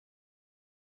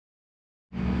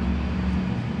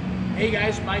Hey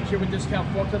guys, Mike here with Discount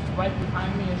Forklift. Right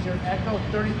behind me is your Echo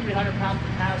 3,300 pound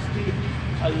capacity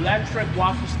electric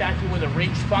walkie stackie with a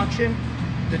reach function.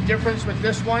 The difference with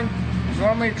this one,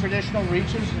 normally traditional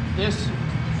reaches, this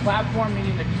platform,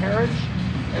 meaning the carriage,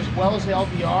 as well as the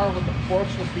LVR with the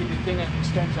forks would be the thing that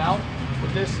extends out.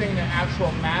 With this thing, the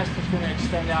actual mast is going to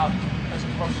extend out as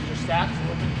opposed to just that. It's a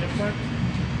little bit different.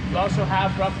 You also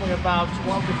have roughly about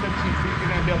 12 to 15 feet you're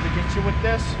going to be able to get to with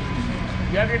this.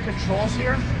 You have your controls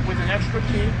here with an extra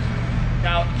key.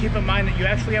 Now, keep in mind that you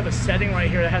actually have a setting right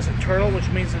here that has a turtle, which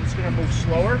means that it's going to move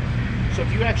slower. So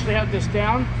if you actually have this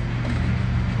down,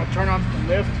 I'll turn off the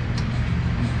lift.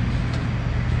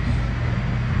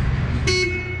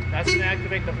 That's going to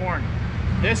activate the horn.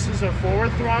 This is a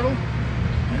forward throttle,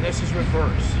 and this is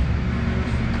reverse.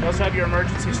 You also have your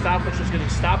emergency stop, which is going to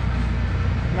stop.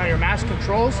 Now your mass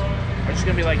controls are just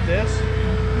going to be like this.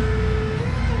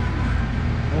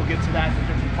 We'll get to that in a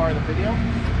different part of the video.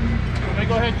 I'm going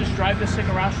to go ahead and just drive this thing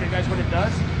around, show you guys what it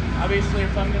does. Obviously,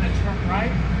 if I'm going to turn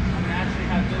right, I'm going to actually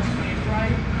have this aimed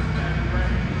right.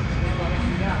 We'll go ahead and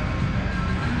do that.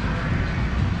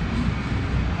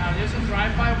 Now, it is a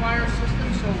drive-by-wire system,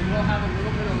 so we'll have a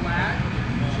little bit of lag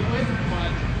to it,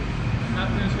 but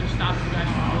nothing is going to stop you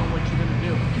guys from doing what you're going to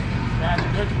do. It has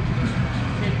a good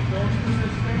capability with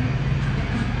this thing.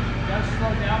 It does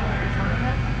slow down when you're turning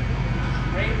it, which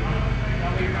is great.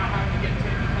 That way you're not having to get to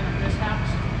any kind of mishaps.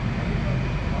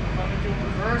 I'm going to do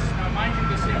reverse. Now mind you,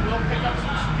 this thing will pick up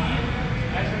some speed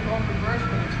as you're going reverse,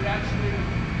 but if you actually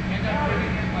end up getting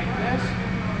it like this,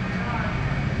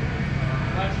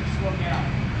 it'll actually slow down.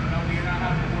 That way you're not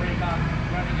having to worry about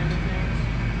running into things.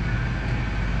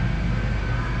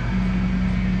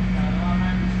 Now I'm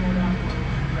having to slow down for it, which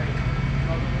is great. So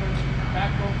I'm going to push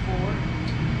back, go forward.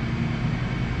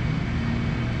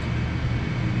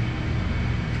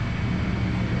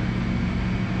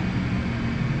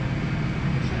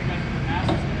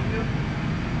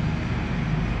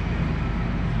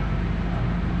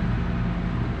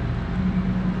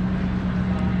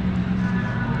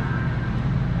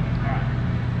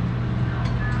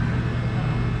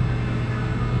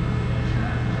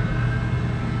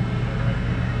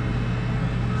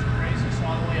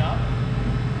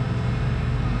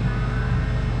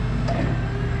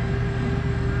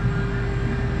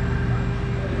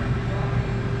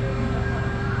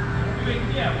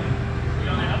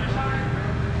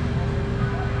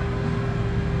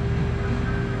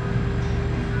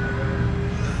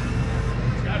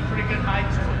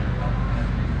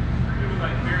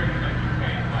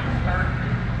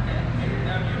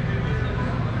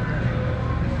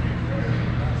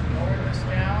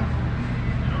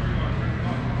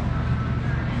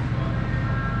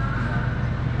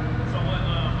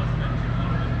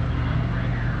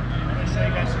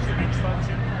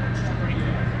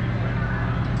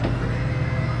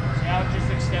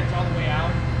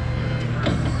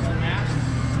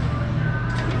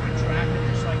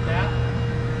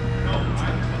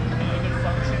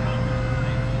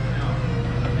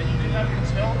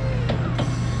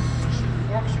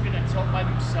 By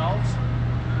themselves. So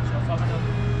if I'm going to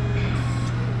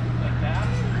like that,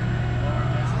 lower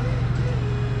down,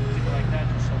 keep it like that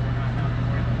just so we're not having to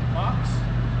worry about the box.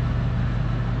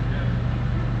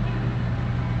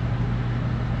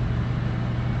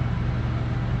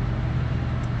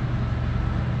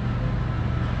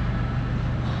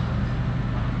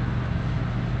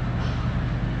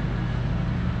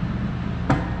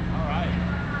 Alright.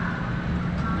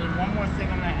 And then one more thing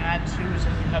I'm going to add too is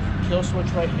that you have your kill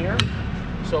switch right here.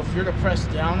 So if you're to press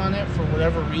down on it for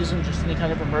whatever reason, just any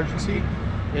kind of emergency,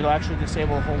 it'll actually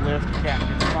disable the whole lift. You can't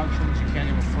get the functions, you can't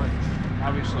even put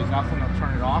obviously nothing, it'll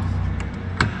turn it off.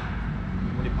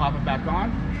 When you pop it back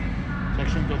on, it's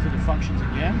actually going to go through the functions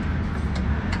again.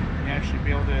 You actually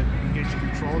be able to engage your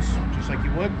controls just like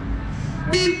you would.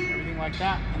 Everything like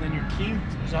that. And then your key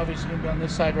is obviously going to be on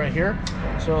this side right here.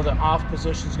 So the off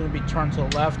position is going to be turned to the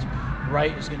left,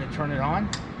 right is going to turn it on.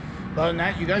 But other than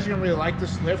that, you guys are going to really like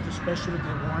this lift, especially with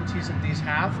the warranties that these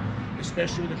have,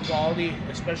 especially with the quality,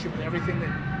 especially with everything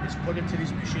that is put into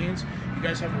these machines. You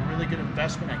guys have a really good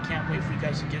investment. I can't wait for you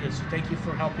guys to get it. So thank you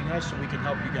for helping us so we can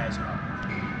help you guys out.